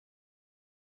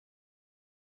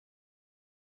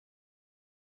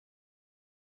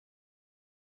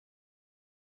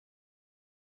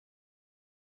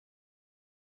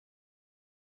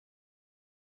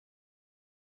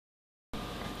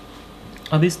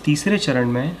अब इस तीसरे चरण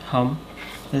में हम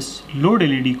इस लोड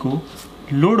एलईडी को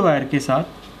लोड वायर के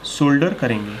साथ सोल्डर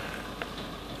करेंगे।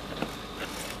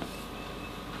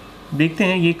 देखते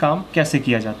हैं ये काम कैसे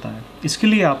किया जाता है। इसके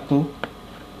लिए आपको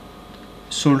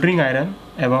सोल्डरिंग आयरन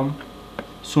एवं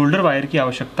सोल्डर वायर की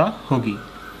आवश्यकता होगी।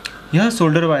 यह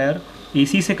सोल्डर वायर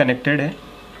एसी से कनेक्टेड है।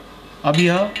 अब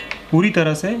यह पूरी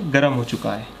तरह से गर्म हो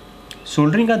चुका है।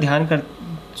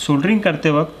 सोल्डरिंग करते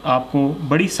वक्त आपको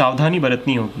बड़ी सावधानी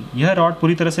बरतनी होगी। यह रॉड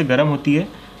पूरी तरह से गर्म होती है,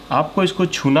 आपको इसको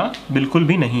छूना बिल्कुल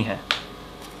भी नहीं है।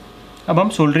 अब हम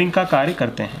सोल्डरिंग का कार्य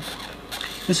करते हैं।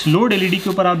 इस लोड एलईडी के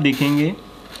ऊपर आप देखेंगे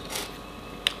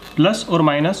प्लस और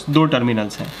माइनस 2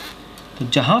 टर्मिनल्स हैं। तो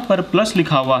जहाँ पर प्लस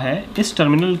लिखा हुआ है, इस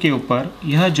टर्मिनल के ऊपर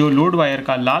यह जो लोड वायर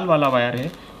का लाल वाला वायर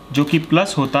है जो कि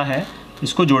प्लस होता है,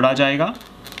 इसको जोड़ा जाएगा,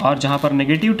 और जहाँ पर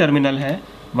नेगेटिव टर्मिनल है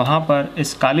वहाँ पर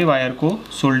इस काले वायर को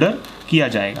सोल्डर किया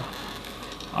जाएगा।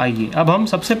 आइए अब हम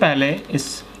सबसे पहले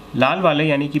इस लाल वाले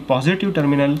यानी कि पॉजिटिव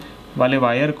टर्मिनल वाले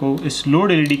वायर को इस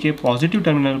लोड एलईडी के पॉजिटिव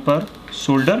टर्मिनल पर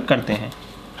सोल्डर करते हैं।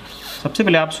 सबसे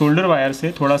पहले आप सोल्डर वायर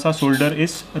से थोड़ा सा सोल्डर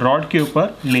इस रॉड के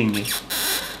ऊपर लेंगे।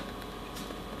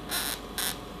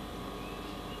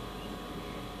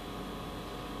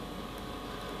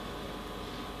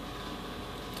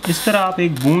 इस तरह आप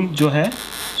एक बूंद जो है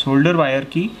सोल्डर वायर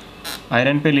की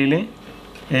आयरन पे ले लें।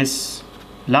 इस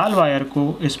लाल वायर को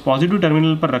इस पॉजिटिव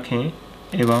टर्मिनल पर रखें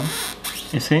एवं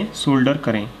इसे सोल्डर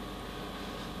करें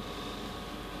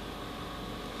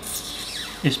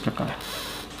इस प्रकार।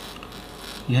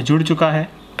 यह जुड़ चुका है।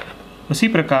 उसी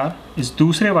प्रकार इस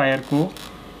दूसरे वायर को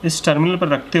इस टर्मिनल पर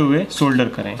रखते हुए सोल्डर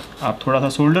करें। आप थोड़ा सा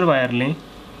सोल्डर वायर लें,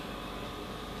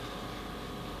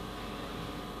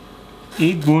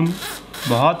 एक बूंद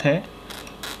बहुत है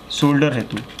सोल्डर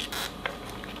हेतु।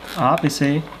 आप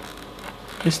इसे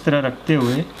इस तरह रखते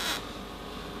हुए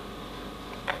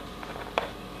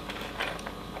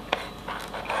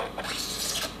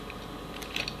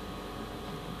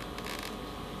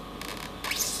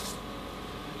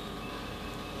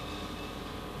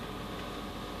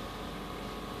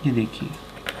ये देखिए,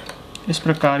 इस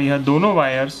प्रकार यह दोनों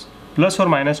वायर्स प्लस और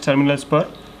माइनस टर्मिनल्स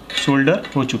पर सोल्डर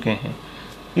हो चुके हैं।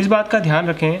 इस बात का ध्यान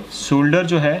रखें, सोल्डर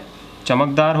जो है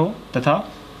चमकदार हो तथा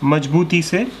मजबूती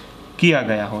से किया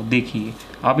गया हो। देखिए,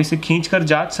 आप इसे खींचकर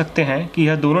जांच सकते हैं कि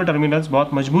यह दोनों टर्मिनल्स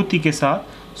बहुत मजबूती के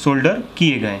साथ सोल्डर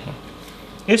किए गए हैं।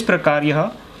 इस प्रकार यह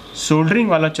सोल्डरिंग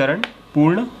वाला चरण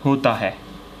पूर्ण होता है।